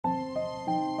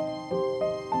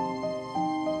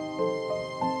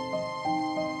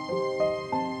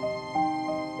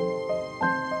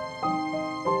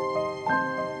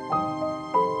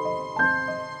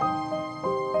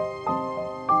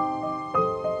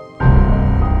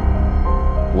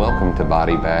Welcome to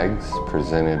Body Bags,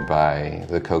 presented by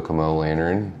the Kokomo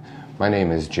Lantern. My name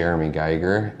is Jeremy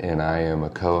Geiger, and I am a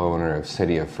co-owner of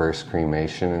City of First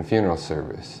Cremation and Funeral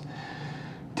Service.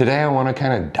 Today I want to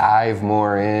kind of dive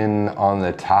more in on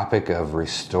the topic of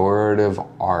restorative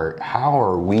art. How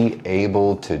are we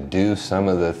able to do some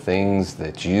of the things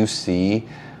that you see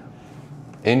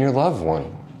in your loved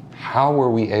one? How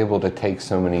were we able to take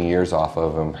so many years off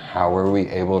of them? How are we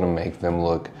able to make them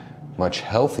look much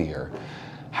healthier?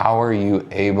 How are you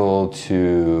able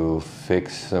to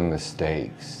fix some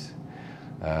mistakes?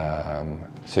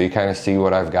 So you kind of see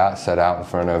what I've got set out in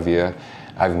front of you.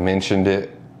 I've mentioned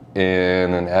it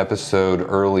in an episode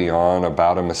early on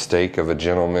about a mistake of a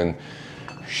gentleman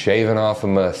shaving off a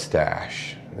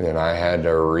mustache, and I had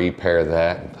to repair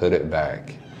that and put it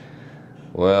back.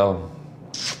 Well,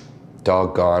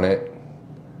 doggone it,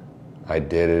 I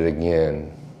did it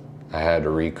again. I had to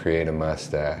recreate a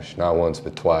mustache, not once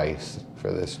but twice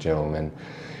for this gentleman.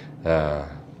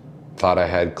 Thought I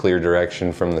had clear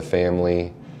direction from the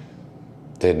family,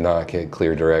 did not get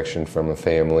clear direction from the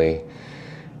family.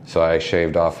 So I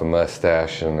shaved off a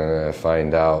mustache, and then I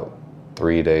find out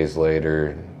 3 days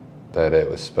later that it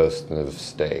was supposed to have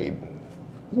stayed.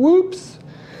 Whoops!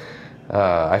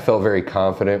 I felt very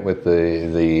confident with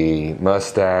the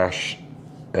mustache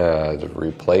the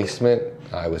replacement.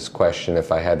 I was questioning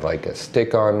if I had like a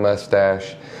stick-on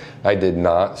mustache. I did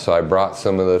not, so I brought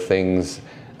some of the things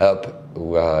up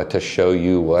to show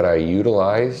you what I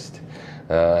utilized,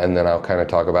 and then I'll kind of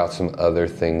talk about some other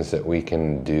things that we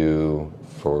can do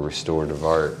for restorative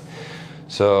art.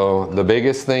 So the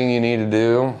biggest thing you need to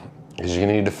do is you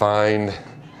need to find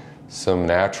some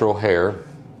natural hair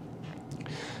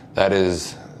that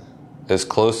is as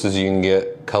close as you can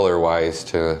get color-wise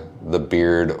to the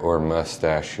beard or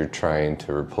mustache you're trying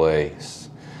to replace.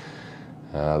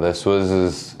 This was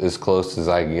as close as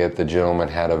I could get. The gentleman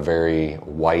had a very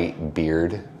white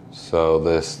beard, so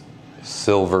this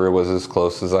silver was as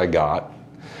close as I got.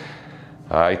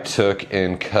 I took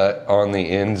and cut on the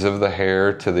ends of the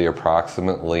hair to the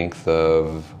approximate length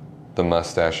of the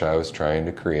mustache I was trying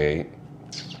to create.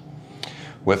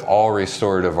 With all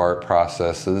restorative art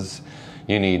processes,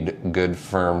 you need good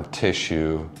firm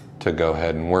tissue to go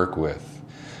ahead and work with.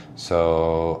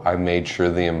 So I made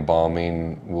sure the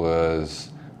embalming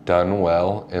was done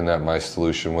well and that my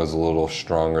solution was a little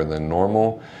stronger than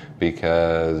normal,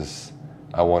 because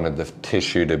I wanted the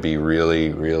tissue to be really,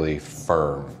 really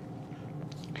firm.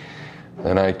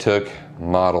 Then I took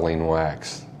modeling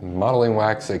wax. Modeling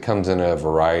wax, it comes in a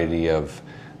variety of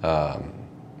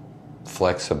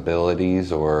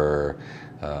flexibilities or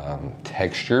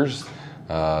textures.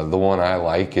 The one I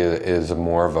like is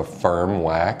more of a firm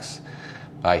wax.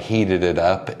 I heated it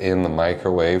up in the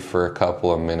microwave for a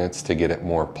couple of minutes to get it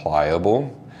more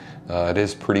pliable. It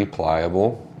is pretty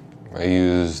pliable. I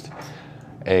used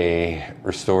a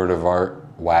restorative art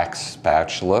wax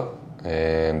spatula,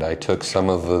 and I took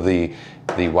some of the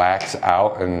wax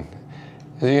out, and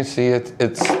as you can see,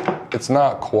 it's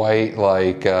not quite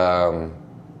like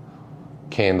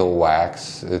candle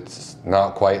wax. It's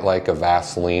not quite like a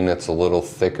Vaseline. It's a little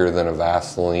thicker than a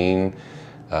Vaseline.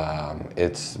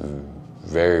 It's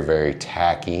very, very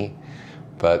tacky,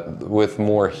 but with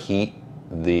more heat,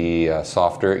 the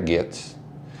softer it gets.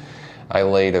 I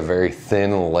laid a very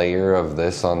thin layer of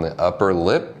this on the upper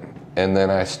lip, and then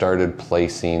I started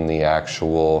placing the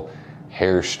actual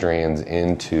hair strands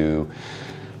into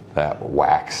that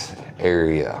wax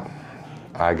area.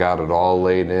 I got it all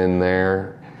laid in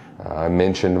there. I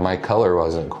mentioned my color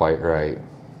wasn't quite right.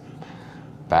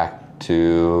 Back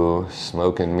to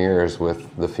smoke and mirrors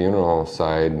with the funeral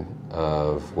side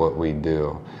of what we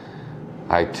do.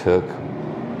 I took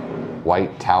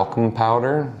white talcum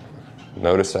powder.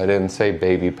 Notice I didn't say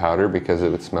baby powder because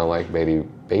it would smell like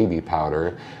baby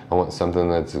powder. I want something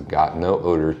that's got no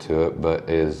odor to it but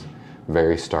is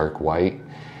very stark white.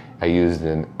 I used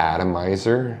an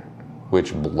atomizer,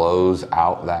 which blows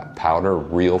out that powder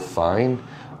real fine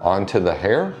onto the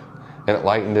hair, and it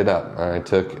lightened it up. I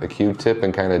took a Q-tip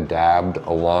and kind of dabbed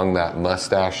along that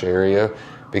mustache area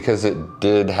because it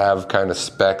did have kind of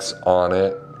specks on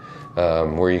it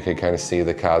where you could kind of see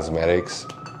the cosmetics.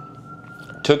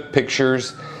 Took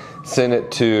pictures, sent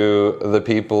it to the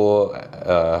people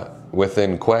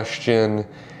within question,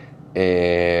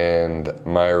 and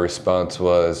my response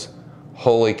was,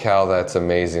 "Holy cow, that's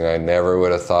amazing. I never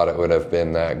would have thought it would have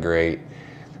been that great."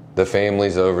 The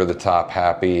family's over the top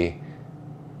happy,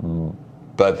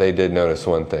 but they did notice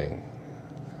one thing.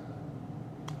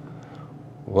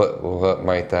 What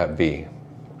might that be?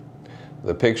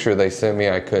 The picture they sent me,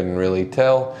 I couldn't really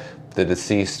tell. The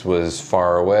deceased was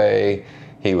far away.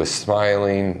 He was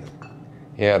smiling.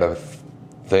 He had a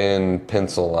thin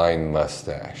pencil line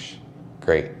mustache.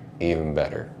 Great, even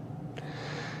better.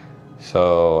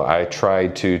 So I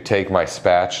tried to take my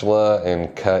spatula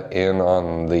and cut in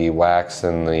on the wax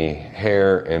in the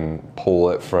hair and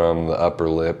pull it from the upper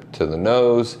lip to the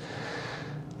nose.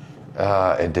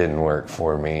 It didn't work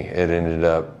for me. It ended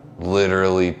up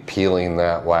literally peeling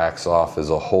that wax off as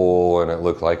a whole, and it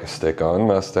looked like a stick-on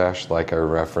mustache like I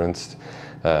referenced.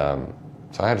 So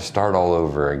I had to start all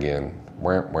over again.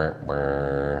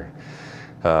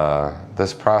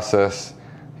 This process,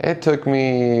 it took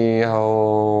me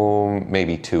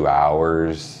maybe 2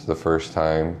 hours the first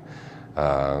time.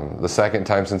 The second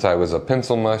time, since I was a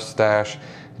pencil mustache,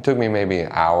 it took me maybe an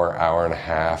hour, hour and a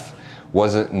half.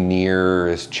 Wasn't near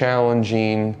as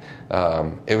challenging.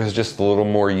 It was just a little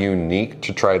more unique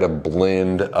to try to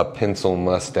blend a pencil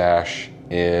mustache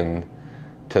in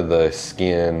to the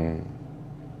skin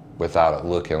without it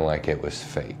looking like it was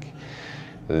fake.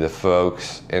 The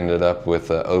folks ended up with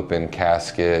an open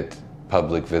casket,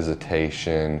 public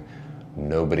visitation.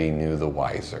 Nobody knew the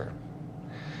wiser.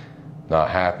 Not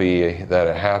happy that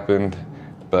it happened,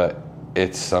 but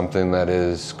it's something that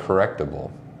is correctable.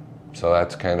 So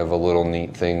that's kind of a little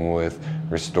neat thing with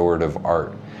restorative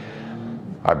art.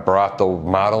 I brought the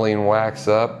modeling wax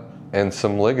up and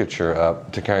some ligature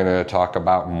up to kind of talk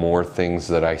about more things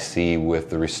that I see with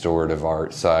the restorative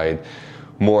art side,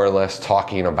 more or less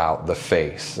talking about the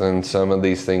face. And some of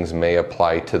these things may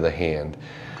apply to the hand.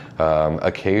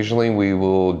 Occasionally we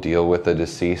will deal with a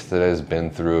deceased that has been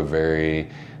through a very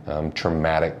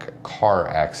traumatic car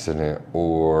accident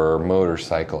or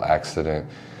motorcycle accident,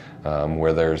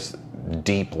 where there's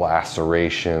deep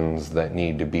lacerations that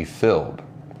need to be filled.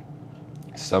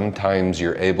 Sometimes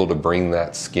you're able to bring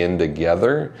that skin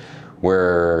together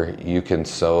where you can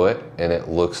sew it and it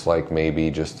looks like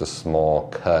maybe just a small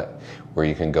cut, where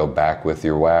you can go back with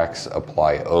your wax,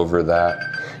 apply over that,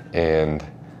 and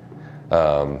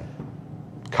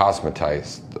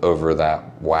cosmetize over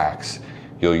that wax.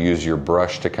 You'll use your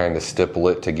brush to kind of stipple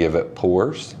it to give it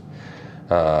pores.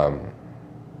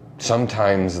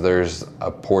 Sometimes there's a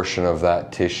portion of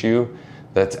that tissue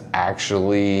that's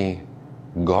actually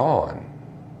gone.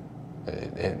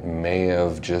 It may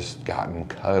have just gotten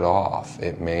cut off.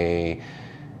 Who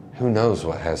knows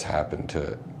what has happened to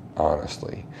it,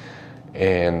 honestly.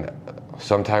 And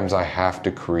sometimes I have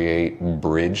to create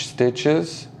bridge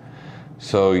stitches.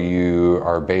 So you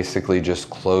are basically just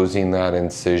closing that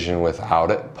incision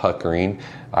without it puckering.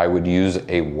 I would use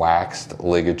a waxed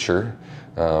ligature.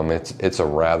 It's a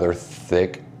rather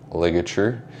thick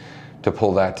ligature to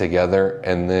pull that together,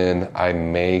 and then I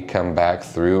may come back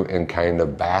through and kind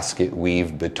of basket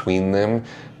weave between them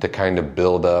to kind of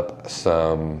build up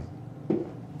some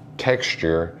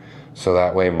texture, so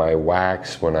that way my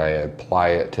wax, when I apply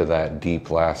it to that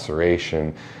deep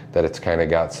laceration, that it's kind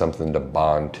of got something to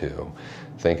bond to.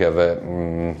 Think of it,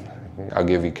 I'll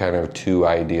give you kind of two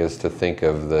ideas to think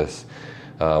of this.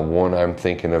 One, I'm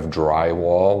thinking of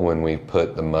drywall, when we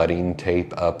put the mudding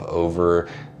tape up over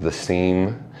the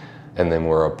seam and then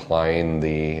we're applying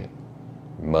the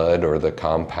mud or the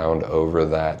compound over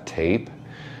that tape.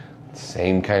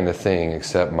 Same kind of thing,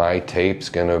 except my tape's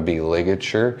gonna be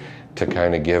ligature to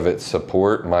kind of give it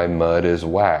support. My mud is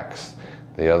wax.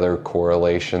 The other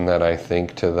correlation that I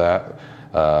think to that,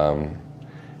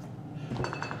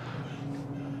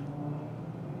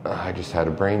 I just had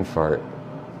a brain fart.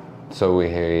 So we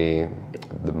have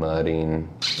the mudding.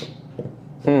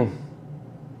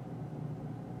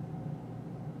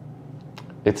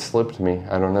 It slipped me,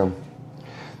 I don't know.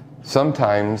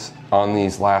 Sometimes on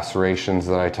these lacerations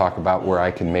that I talk about where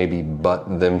I can maybe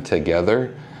butt them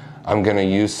together, I'm gonna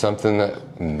use something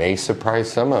that may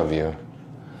surprise some of you.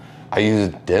 I use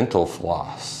dental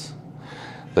floss.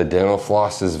 The dental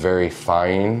floss is very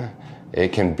fine.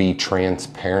 It can be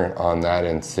transparent on that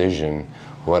incision.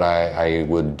 What I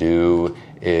would do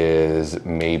is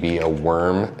maybe a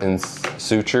worm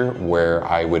suture, where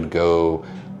I would go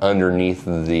underneath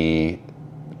the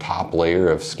top layer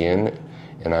of skin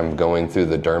and I'm going through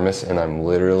the dermis and I'm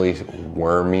literally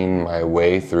worming my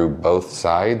way through both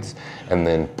sides and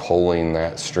then pulling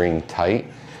that string tight,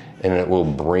 and it will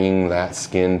bring that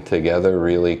skin together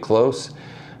really close.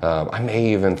 I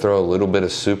may even throw a little bit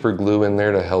of super glue in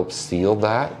there to help seal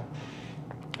that.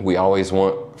 We always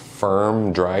want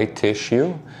firm, dry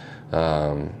tissue.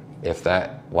 If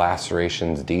that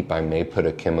laceration's deep, I may put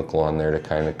a chemical on there to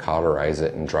kind of cauterize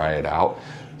it and dry it out.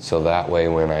 So that way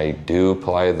when I do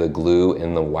apply the glue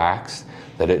in the wax,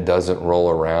 that it doesn't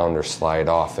roll around or slide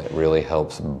off. It really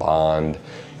helps bond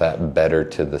that better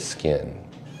to the skin.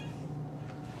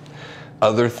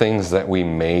 Other things that we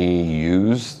may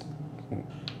use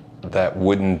that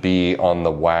wouldn't be on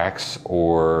the wax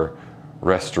or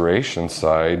restoration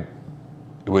side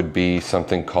would be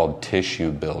something called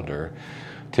tissue builder.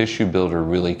 Tissue builder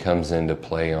really comes into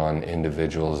play on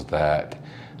individuals that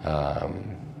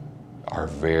are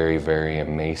very, very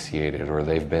emaciated, or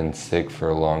they've been sick for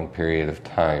a long period of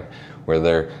time, where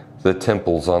the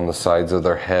temples on the sides of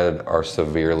their head are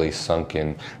severely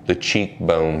sunken, the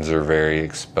cheekbones are very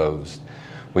exposed.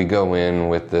 We go in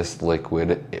with this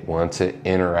liquid. Once it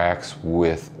interacts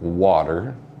with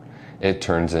water, it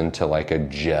turns into like a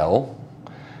gel.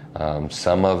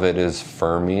 Some of it is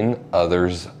firming,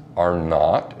 others are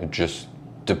not. It just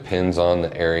depends on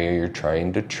the area you're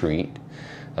trying to treat.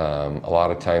 A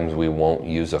lot of times we won't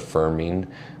use a firming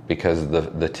because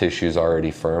the tissue's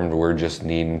already firmed. We're just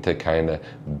needing to kind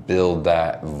of build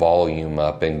that volume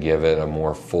up and give it a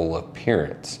more full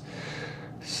appearance.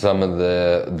 Some of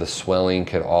the swelling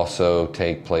could also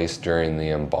take place during the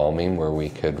embalming, where we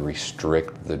could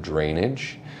restrict the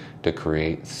drainage to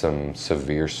create some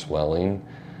severe swelling.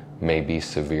 May be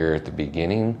severe at the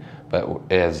beginning, but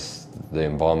as the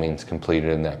embalming is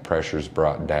completed and that pressure is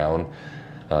brought down,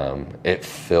 it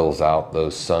fills out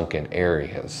those sunken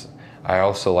areas. I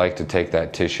also like to take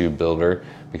that tissue builder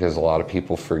because a lot of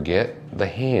people forget the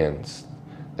hands.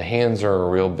 The hands are a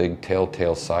real big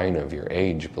telltale sign of your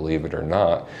age, believe it or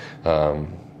not.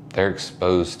 They're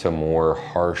exposed to more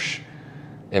harsh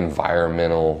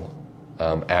environmental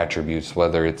attributes,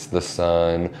 whether it's the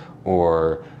sun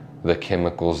or the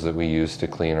chemicals that we use to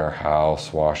clean our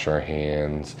house, wash our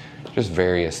hands, just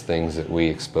various things that we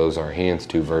expose our hands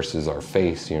to versus our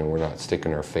face. You know, we're not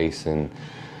sticking our face in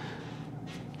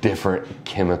different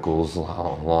chemicals,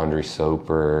 laundry soap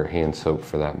or hand soap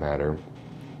for that matter.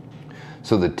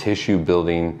 So the tissue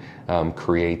building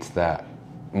creates that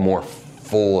more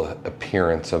full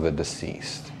appearance of a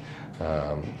deceased.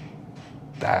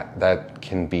 That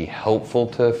can be helpful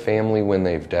to a family when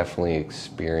they've definitely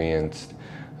experienced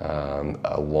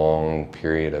a long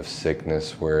period of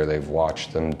sickness where they've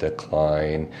watched them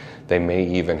decline. They may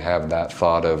even have that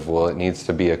thought of, well, it needs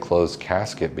to be a closed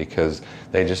casket because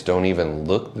they just don't even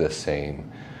look the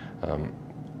same.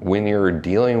 When you're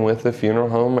dealing with a funeral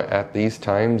home at these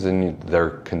times and they're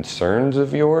concerns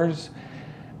of yours,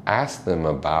 ask them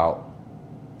about,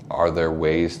 are there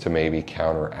ways to maybe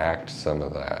counteract some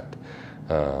of that?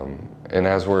 And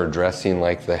as we're addressing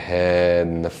like the head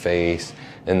and the face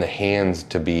and the hands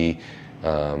to be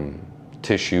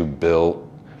tissue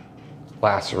built,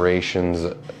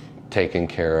 lacerations taken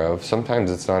care of. Sometimes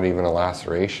it's not even a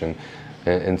laceration.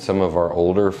 And some of our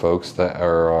older folks that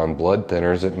are on blood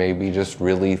thinners, it may be just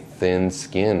really thin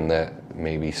skin that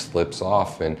maybe slips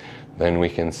off, and then we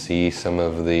can see some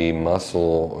of the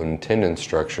muscle and tendon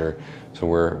structure. So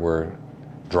we're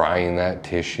drying that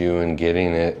tissue and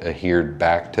getting it adhered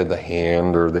back to the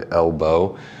hand or the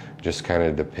elbow. Just kind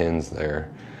of depends there.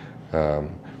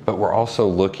 But we're also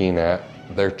looking at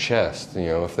their chest. You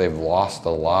know, if they've lost a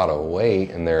lot of weight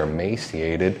and they're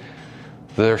emaciated,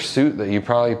 their suit that you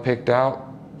probably picked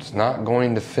out is not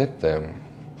going to fit them.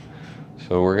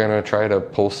 So we're going to try to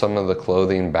pull some of the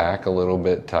clothing back a little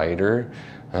bit tighter.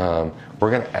 We're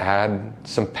going to add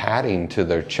some padding to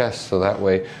their chest, so that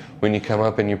way when you come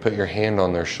up and you put your hand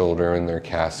on their shoulder in their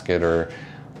casket or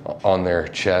on their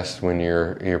chest when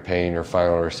you're paying your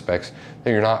final respects,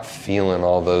 that you're not feeling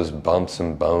all those bumps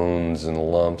and bones and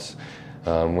lumps.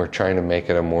 We're trying to make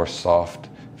it a more soft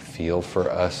feel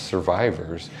for us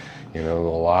survivors. You know, a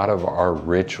lot of our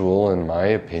ritual, in my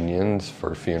opinions,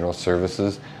 for funeral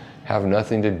services have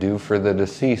nothing to do for the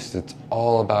deceased. It's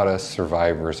all about us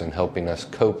survivors and helping us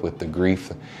cope with the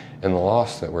grief and the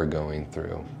loss that we're going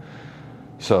through.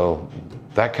 So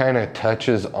that kind of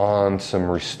touches on some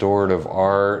restorative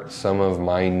art, some of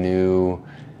my new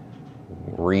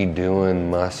redoing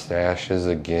mustaches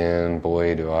again.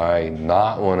 Boy, do I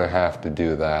not want to have to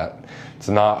do that. It's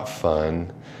not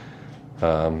fun.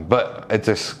 But it's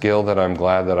a skill that I'm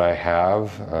glad that I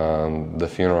have. The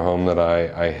funeral home that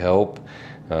I help,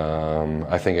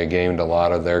 I think I gained a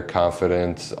lot of their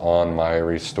confidence on my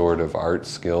restorative art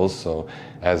skills. So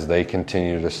as they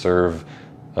continue to serve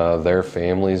their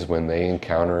families when they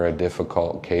encounter a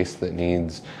difficult case that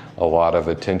needs a lot of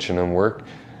attention and work,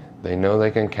 they know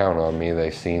they can count on me.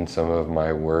 They've seen some of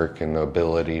my work and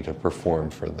ability to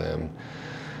perform for them.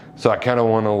 So I kind of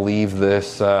want to leave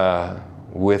this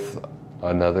with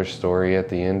another story at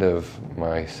the end of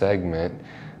my segment.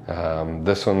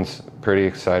 This one's pretty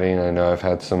exciting. I know I've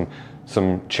had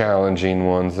some challenging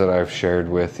ones that I've shared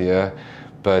with you,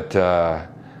 but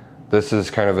this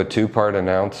is kind of a two-part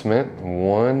announcement.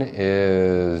 One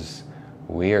is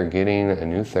we are getting a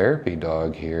new therapy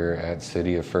dog here at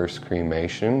City of First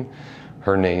Cremation.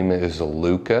 Her name is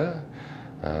Luca.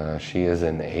 She is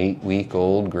an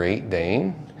 8-week-old Great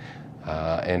Dane.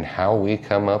 And how we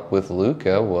come up with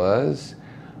Luca was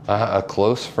a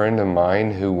close friend of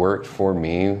mine who worked for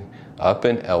me up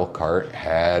in Elkhart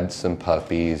had some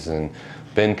puppies and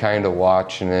been kind of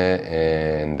watching it.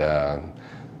 And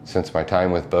since my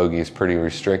time with Bogey is pretty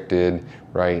restricted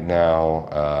right now,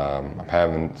 I'm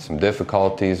having some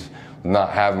difficulties with not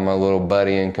having my little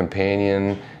buddy and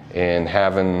companion and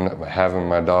having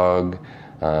my dog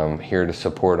here to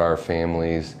support our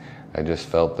families. I just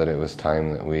felt that it was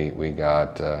time that we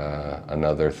got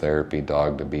another therapy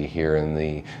dog to be here in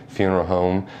the funeral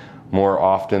home more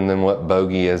often than what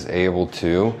Bogey is able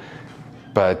to.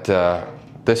 But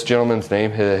this gentleman's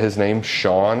name, his name's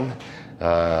Sean.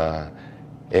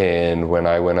 And when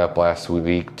I went up last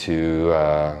week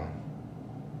to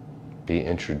be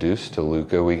introduced to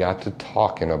Luca, we got to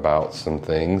talking about some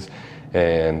things.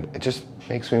 And it just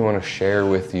makes me want to share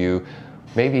with you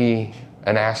maybe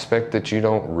an aspect that you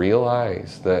don't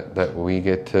realize that we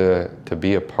get to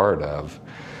be a part of.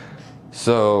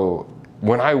 So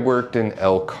when I worked in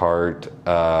Elkhart,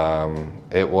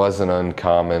 it wasn't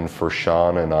uncommon for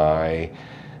Sean and I,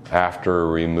 after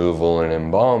removal and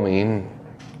embalming,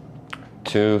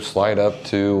 to slide up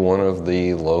to one of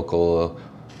the local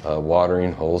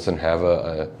watering holes and have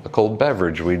a cold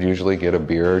beverage. We'd usually get a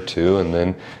beer or two and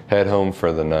then head home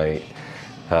for the night.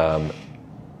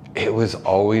 It was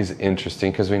always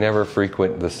interesting because we never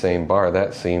frequent the same bar.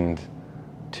 That seemed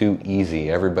too easy.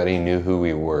 Everybody knew who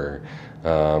we were.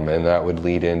 And that would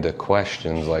lead into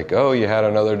questions like, oh, you had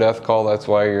another death call, that's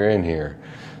why you're in here.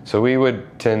 So we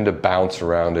would tend to bounce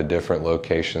around to different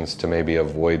locations to maybe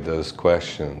avoid those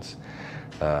questions.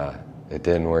 It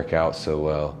didn't work out so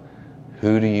well.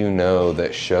 Who do you know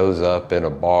that shows up in a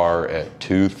bar at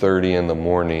 2:30 in the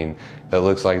morning that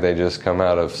looks like they just come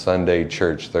out of Sunday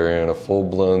church? They're in a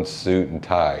full-blown suit and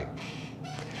tie.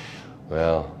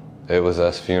 Well, it was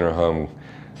us funeral home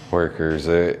workers.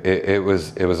 It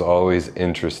was always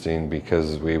interesting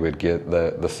because we would get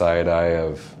the side eye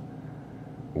of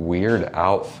weird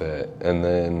outfit, and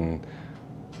then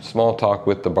small talk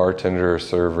with the bartender or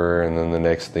server, and then the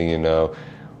next thing you know,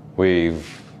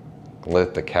 we've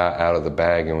let the cat out of the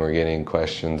bag and we're getting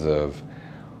questions of,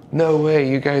 no way,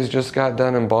 you guys just got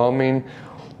done embalming?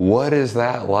 What is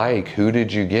that like? Who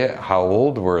did you get? How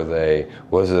old were they?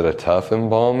 Was it a tough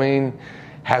embalming?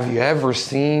 Have you ever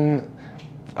seen?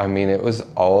 I mean, it was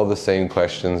all the same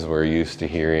questions we're used to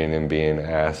hearing and being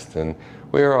asked, and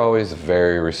we were always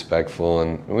very respectful,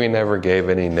 and we never gave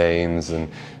any names and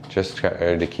just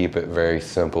tried to keep it very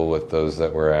simple with those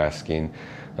that were asking.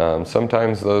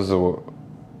 Sometimes those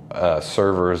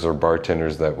servers or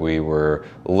bartenders that we were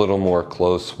a little more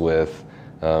close with,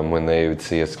 when they would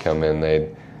see us come in,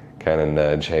 they'd kind of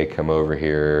nudge, hey, come over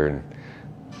here. And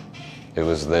it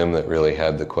was them that really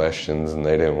had the questions, and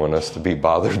they didn't want us to be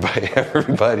bothered by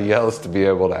everybody else to be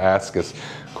able to ask us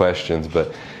questions.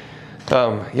 But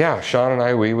yeah, Sean and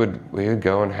I, we would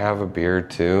go and have a beer or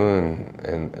two,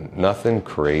 and nothing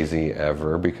crazy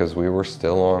ever, because we were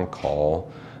still on call.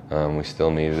 We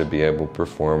still needed to be able to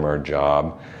perform our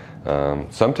job.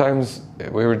 Sometimes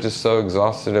we were just so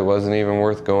exhausted it wasn't even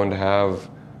worth going to have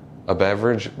a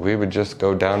beverage. We would just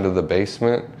go down to the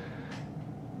basement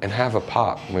and have a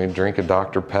pop. We'd drink a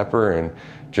Dr. Pepper and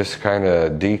just kind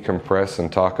of decompress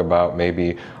and talk about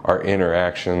maybe our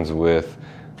interactions with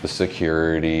the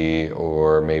security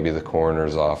or maybe the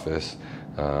coroner's office.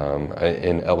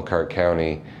 In Elkhart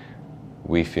County,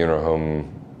 we funeral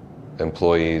home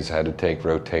employees had to take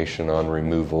rotation on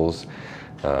removals.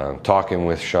 Talking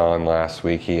with Sean last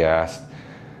week, he asked,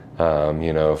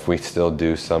 if we still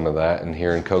do some of that. And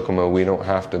here in Kokomo, we don't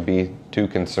have to be too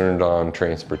concerned on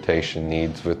transportation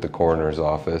needs with the coroner's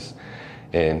office.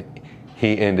 And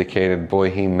he indicated, boy,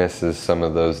 he misses some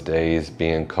of those days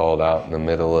being called out in the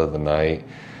middle of the night.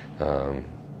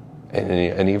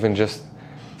 And even just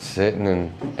sitting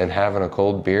and having a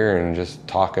cold beer and just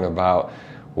talking about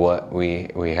what we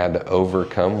had to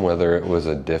overcome, whether it was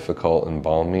a difficult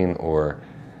embalming or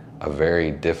a very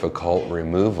difficult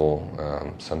removal.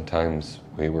 Sometimes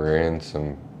we were in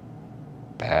some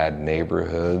bad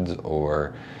neighborhoods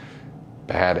or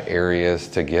bad areas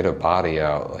to get a body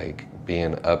out, like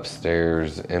being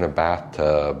upstairs in a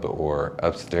bathtub or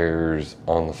upstairs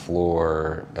on the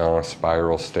floor on a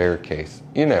spiral staircase.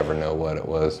 You never know what it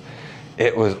was.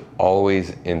 It was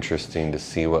always interesting to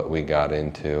see what we got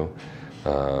into.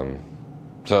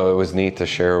 So it was neat to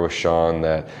share with Sean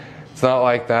that it's not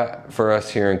like that for us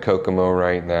here in Kokomo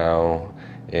right now.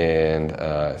 And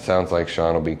it sounds like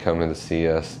Sean will be coming to see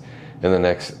us in the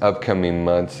next upcoming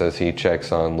months as he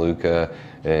checks on Luca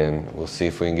and we'll see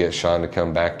if we can get Sean to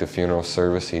come back to funeral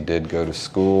service. He did go to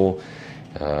school.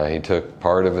 He took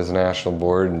part of his national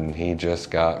board, and he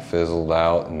just got fizzled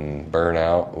out and burnt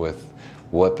out with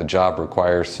what the job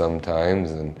requires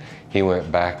sometimes, and he went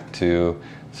back to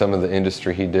some of the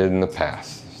industry he did in the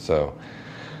past. So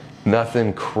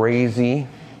nothing crazy,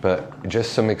 but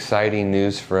just some exciting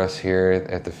news for us here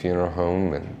at the funeral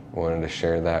home, and wanted to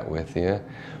share that with you.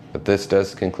 But this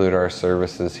does conclude our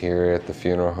services here at the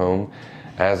funeral home.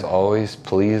 As always,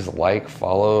 please like,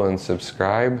 follow, and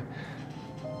subscribe.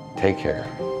 Take care.